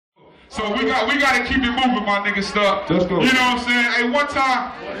So we got to keep it moving, my nigga stuff. Let's go. You know what I'm saying? Hey, one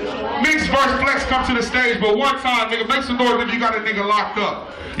time, Mix vs. Flex come to the stage, but one time, nigga, make some noise if you got a nigga locked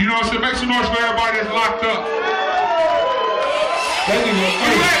up. You know what I'm saying? Make some noise for everybody that's locked up. That nigga,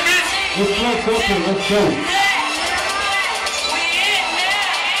 hey, let's flex up and let's go.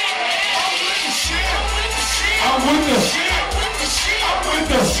 I'm with them. I'm with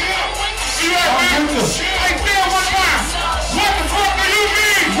them. I'm with them. Hey, say it one time. What the fuck do you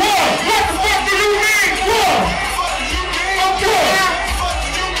mean? What? What the fuck do you mean? What? Okay.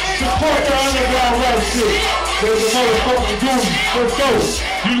 Support the underground rap shit. There's a motherfucking doom. Let's go.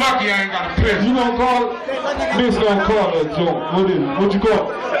 You lucky I ain't got a piss. You gonna call it? Miss gonna call that joint. What is it? What you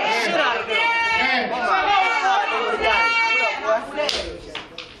call it?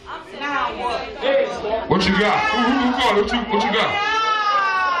 What you got? Who called it? What you got?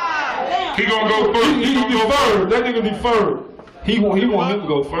 He gonna go first. He deferred. That nigga deferred. He want him to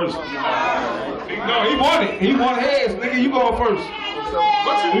go first. No, he won it. He won heads, nigga. You go first.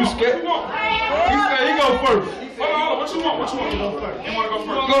 You scared? He said he go first. Hold on. What you want? What you want? You go first. You wanna go first?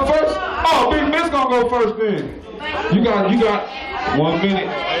 You wanna go first? Oh, Big Miss gonna go first then. You got 1 minute.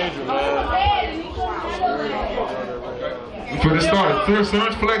 We finna start.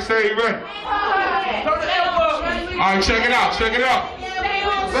 Surge Flex, say you ready. Alright, check it out. Check it out.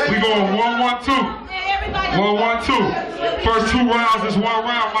 We going 1-1-2. 1-1-2. First 2 rounds is 1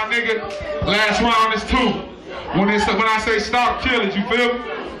 round, my nigga. Last round is 2. When I say stop, kill it. You feel me?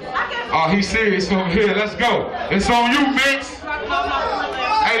 Oh, he's serious. So here, let's go. It's on you, Mix.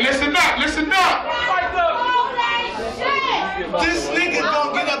 Hey, listen up. Listen up. This nigga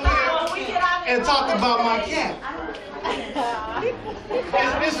gonna get up here and talk about my cat.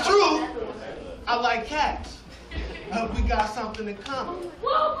 It's true. I like cats. We got something in common.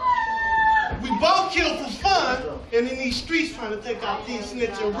 We both kill for fun, and in these streets trying to take out these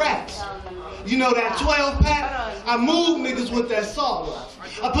snitching rats. You know that 12-pack? I move niggas with that sawdust.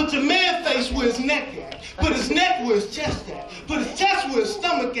 I put your man face where his neck at, put his neck where his chest at, put his chest where his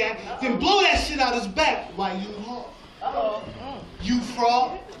stomach at, then blow that shit out his back while you hard. You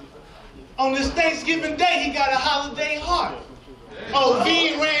fraud. On this Thanksgiving Day, he got a holiday heart. Oh,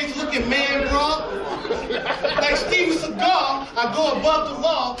 V-Range looking man, bro. Like Steven Seagal, I go above the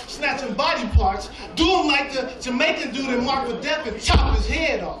law, snatching body parts, do him like the Jamaican dude in Mark for Death and chop his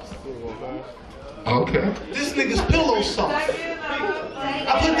head off. Okay. This nigga's pillow soft.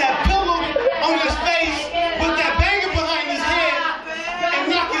 I put that pillow on his face, put that banger behind his head,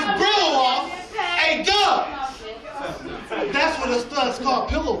 and knock his grill off. Hey, Doug! That's what a stud's called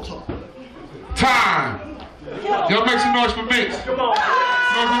pillow talk. Time. Y'all make some noise for Mix. Noise for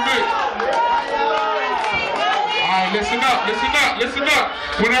Mix. Alright, listen up, listen up, listen up.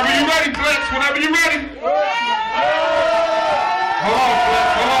 Whenever you ready, Flex, whenever you ready. Hold on, Flex,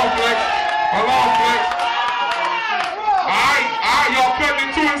 hold on, Flex. Hold on, Flex. Alright, y'all cutting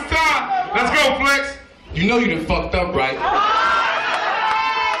into his time. Let's go, Flex. You know you done fucked up, right?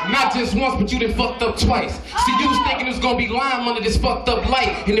 Not just once, but you done fucked up twice. See, you was thinking it was gonna be lime under this fucked up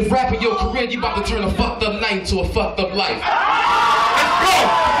light. And if rapping your career, you about to turn a fucked up night into a fucked up life. Let's go!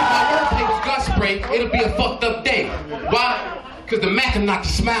 If my wordplay was gun spray, it'll be a fucked up day. Why? Cause the Mac will knock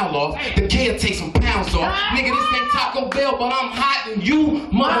your smile off, the K will take some pounds off. Nigga, this ain't Taco Bell, but I'm hot and you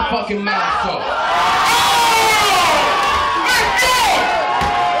motherfucking mouth off.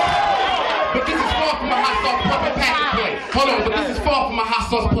 But this is far from a hot sauce puppet pack and play. Hold on, but this is far from a hot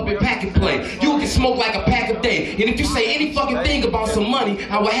sauce puppet pack and play. You can smoke like a pack a day. And if you say any fucking thing about some money,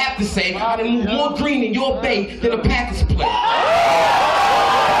 I would have to say I done moved more green in your bay than a Packers play.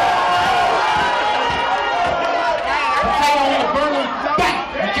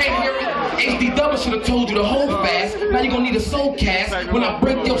 You can't hear it? HD Double should have told you to hold fast. Now you're gonna need a soul cast when I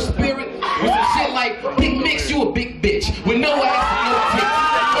break your spirit with some shit like Big Mix, you a big bitch with no ass and no tits.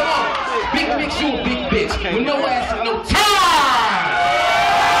 Come on, Big Mix, you a big bitch with no ass and no tits.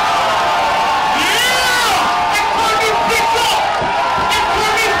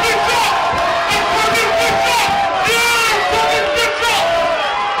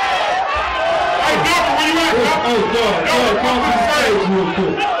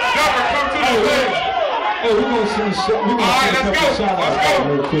 Hey, we're gonna send a couple shout outs out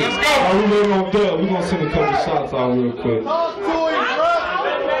real quick. Let's go. We waiting on Dub. We're gonna send a couple shots out real quick.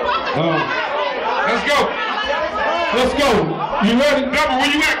 Let's go. Let's go. You ready? Double,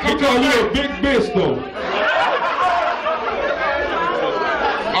 where you at? Come Because you're a big bitch though.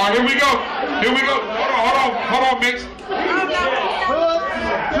 Alright, here we go. Here we go. Hold on, Mix.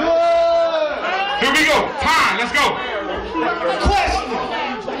 Here we go. Time. Let's go. Question.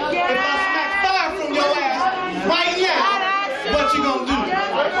 If I smack fire from your ass right now, what you gonna do?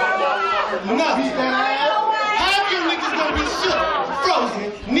 Nothing. Half you niggas gonna be shook,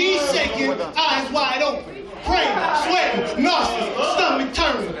 frozen, knees shaking, eyes wide open, praying, sweating, nauseous, stomach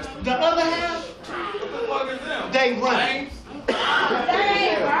turning. The other half, they running.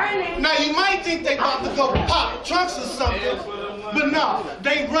 Now you might think they about to go pop trunks or something, but no,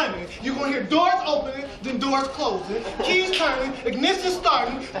 they running. You're gonna hear doors opening, then doors closing, keys turning, ignition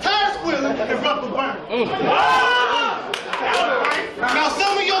starting, tires squealing, and rubber burning. Now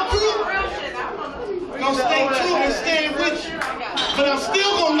some of your crew gonna stay true and stand with you, but I'm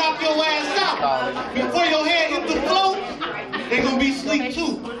still gonna knock your ass out. Before your head hit the floor, they gonna be asleep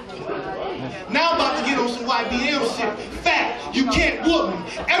too. Now I'm about to get on some YBM shit. Fact, you can't whoop me.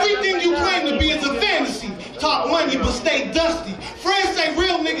 Everything you claim to be is a fantasy. Talk money, but stay dusty. Friends say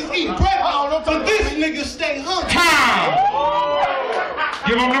real niggas eat breakfast, but this nigga stay hungry. Time!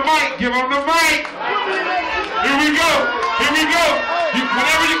 Give him the mic, give him the mic. Here we go, here we go.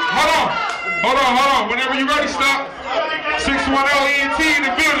 Hold on. Whenever you ready, stop. 610 ENT in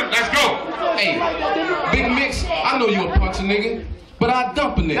the building, let's go. Hey, Big Mix, I know you a puncher nigga, but I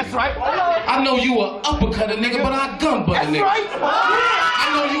dump a nigga. That's right. I know you a uppercut a nigga, but I gun butt a nigga. That's right. I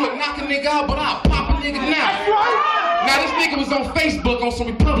know you a knock a nigga out, but I'll pop a nigga now. That's right. Now this nigga was on Facebook on some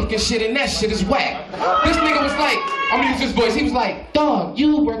Republican shit, and that shit is whack. This nigga was like, I'm gonna use his voice, he was like, dog,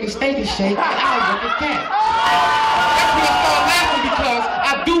 you work at Steak and Shake, and I work at Cat. That's when I started laughing because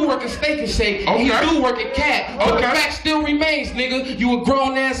I do work at Steak and Shake, and he do work at Cat. But the fact still remains, nigga, you a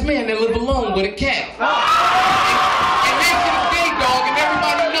grown ass man that live alone with a cat. And that shit is big, dog, and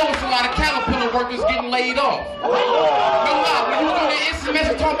everybody knows a lot of Caterpillar workers getting laid off. No lie, when you was on that instant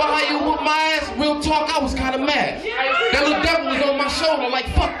message talking about how you whooped my ass, real talk, I was kind of mad. That little devil was on my shoulder like,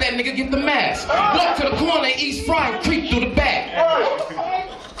 fuck that nigga, get the mask. Walk to the corner, East Fry, and creep through the back.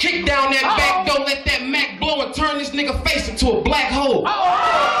 Kick down that back door, let that Mac blow and turn this nigga face into a black hole. So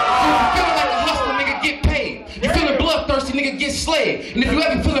if you feeling like a hustler, nigga, get paid. You feeling bloodthirsty, nigga, get slayed. And if you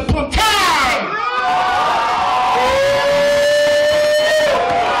ever feeling pumped, time!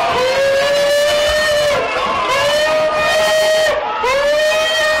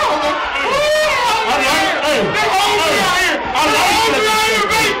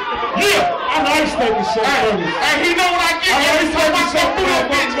 Hey, he know what I get every time I go through that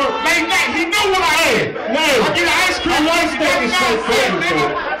bitch. Late night, he know what I am. I get an ice cream.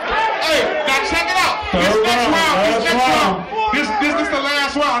 Hey, now check it out. This next round, this the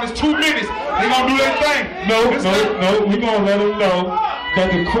last round. It's 2 minutes. They gonna do their thing. No, we gonna let them know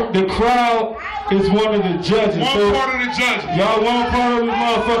that the crowd is one of the judges. One part of the judges. Y'all one part of the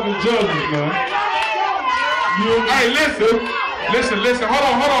motherfucking judges, man. Hey, listen, hold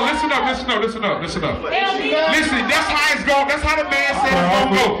on, listen up. Listen, that's how it's going. That's how the man said it's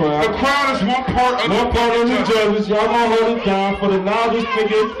gonna go. The crowd is one part of the judges. Y'all gonna hold it down for the loudest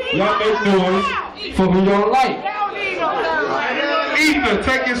niggas. Y'all make noise for who y'all like. Either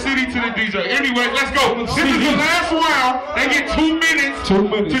take your city to the DJ. Anyway, let's go. This is the last round. They get 2 minutes. 2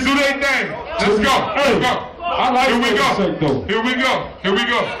 minutes to do their thing. Let's go. Hey, let's go. I like Here we go. Here we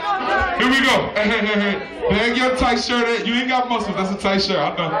go. Hey. Bag your tight shirt at. You ain't got muscles. That's a tight shirt.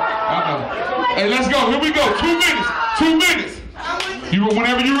 I know. Hey, let's go. Here we go. 2 minutes. You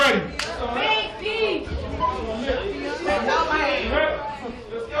whenever you're ready.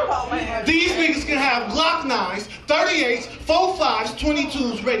 These niggas can have Glock 9s, 38s, 45s,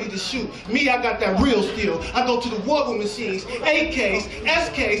 22s ready to shoot. Me, I got that real steel. I go to the war room machines, AKs,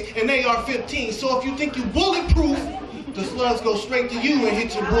 SKs, and AR-15s. So if you think you bulletproof, the slugs go straight to you and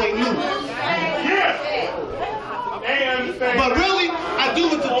hit your boy New. But really, I do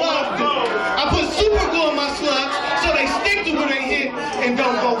what the thugs do. I put super glue on my slugs so they stick to where they hit and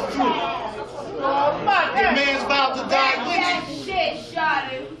don't go through. Your man's about to die with you.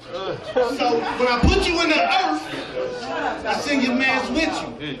 So when I put you in the earth, I send your mans with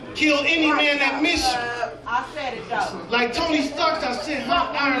you. Kill any man that miss you. I said it though. Like Tony Stark, I sent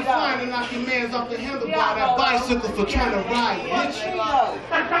hot iron flying to knock your mans off the handlebar that bicycle for trying to ride with you.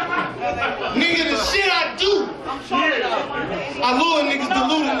 Nigga, the shit I do. I lure niggas,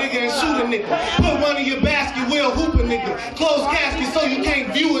 delude a nigga, and shoot a nigga. Put one in your basket, will hoop a nigga. Close casket so you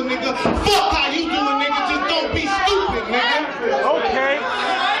can't view a nigga. Fuck how you do a nigga, just don't be stupid, nigga. Okay.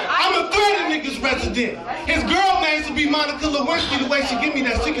 I'm a threat of niggas resident. His girl name should be Monica Lewinsky, the way she give me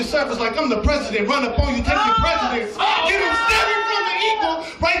that Secret Service like I'm the president. Run up on you, take your presidents. Get him stabbing from the eagle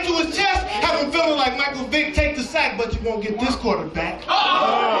right to his chest. Have him feeling like Michael Vick, take the sack, but you won't get this quarterback. But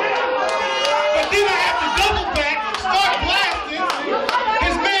then I have to double back, start blasting.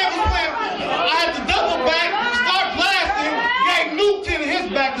 His man was playing. I had to double back, start blasting. Gave Nuke 10 in his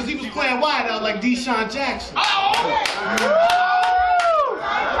back because he was playing wide out like Deshaun Jackson.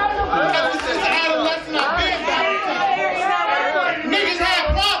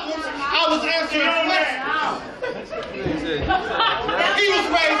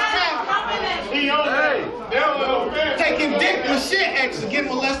 ex to get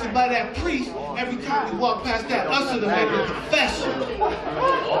molested by that priest every time we walk past that usher to make a confession.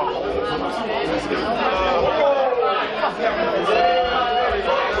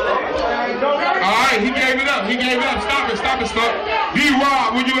 Alright, he gave it up. He gave it up. Stop it, stop it, stop.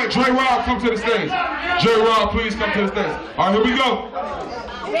 D-Rob, when you let Dre Rob come to the stage. Dre Rob, please come to the stage. Alright, here we go.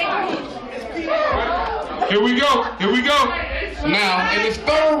 Here we go. Here we go. Now, in this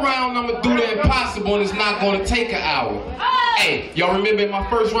third round, I'm gonna do the impossible, and it's not gonna take an hour. Hey, y'all remember in my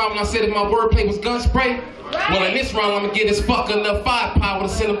first round when I said that my wordplay was gun spray? Well, in this round, I'm gonna get this fucker enough firepower to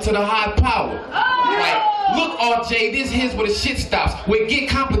send him to the high power. Like, look, RJ, this here's where the shit stops. When it get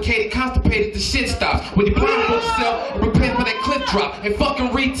complicated, constipated, the shit stops. When you blindfold yourself and prepare for that cliff drop and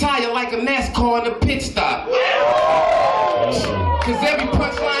fucking retire like a NASCAR in a pit stop. Cause every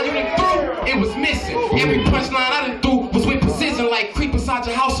punchline you done threw, it was missing. Every punchline I done threw was with precision, like creep inside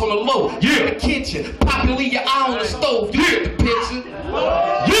your house on the low. Yeah. In the kitchen, popping your eye on the stove. You get the picture.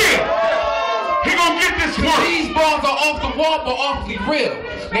 Yeah! He gonna get this work. These bars are off the wall, but awfully real.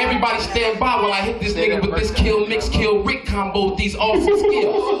 Now everybody stand by while I hit this nigga with this kill, mix, kill, Rick combo with these awesome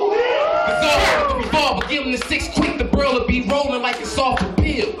skills. It's all with the revolver, give him the 6 quick, the burl will be rolling like it's off the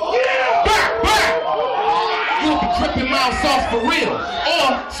peel. Back, back! You'll be dripping mild sauce for real.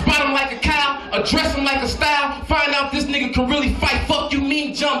 Or spot him like a cow, address him like a style, find out this nigga can really fight. Fuck you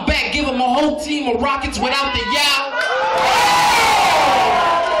mean, jump back, give him a whole team of rockets without the yow.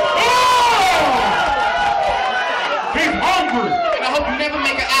 He's hungry. And I hope you never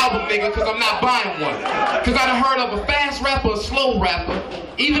make an album, nigga, cause I'm not buying one. Cause I done heard of a fast rapper, a slow rapper,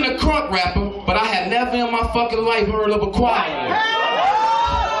 even a crunk rapper, but I had never in my fucking life heard of a quiet one.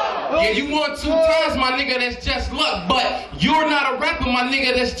 Yeah, you won 2 times, my nigga, that's just luck. But you're not a rapper, my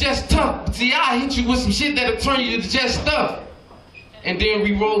nigga, that's just tough. See, I hit you with some shit that'll turn you to just stuff. And then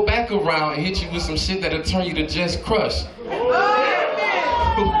we roll back around and hit you with some shit that'll turn you to just crush.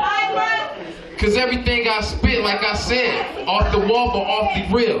 Cause everything I spit, like I said, off the wall but off the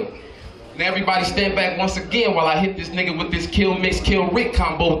real. Now everybody stand back once again while I hit this nigga with this kill, mix, kill, Rick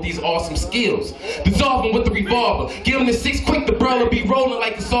combo with these awesome skills. Dissolve him with the revolver. Give him the 6 quick, the burl will be rolling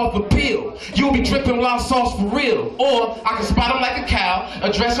like it's off a pill. You'll be dripping loud sauce for real. Or I can spot him like a cow,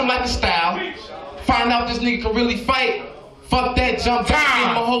 address him like a style. Find out this nigga can really fight. Fuck that, jump back, give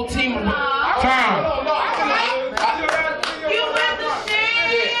him a whole team of... Time.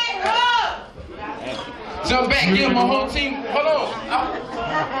 Jump back, give him a whole team. Hold on.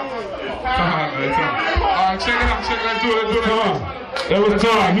 Alright, check it out, check it out. Do it. It was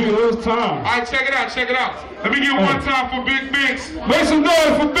time. It was time. Alright, check it out, check it out. Let me get one time for Big Mix. Make some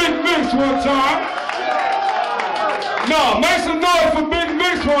noise for Big Mix one time. No, make some noise for Big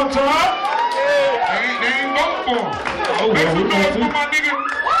Mix one time. They ain't vote for him. Make some noise for my nigga.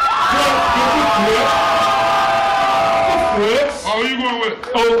 Oh, you going with it?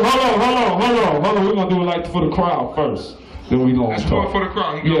 Oh, hold on. We're gonna do it like for the crowd first. Then we gonna That's talk. one for the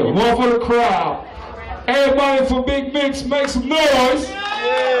crowd. Yeah, one for the crowd. Everybody for Big Mix, make some noise. Now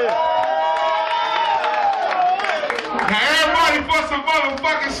everybody for some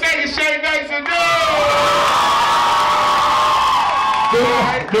motherfucking Shake Nation.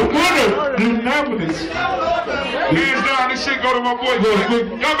 The winner, unanimous. Hands down, this shit go to my boy.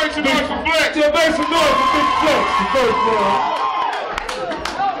 Y'all make some noise for Flex. Yeah, make some noise for Big Flex, the first one.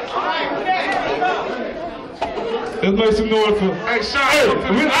 Let's make some noise for... Hey, Sean.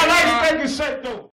 Hey, I like to take a shake though.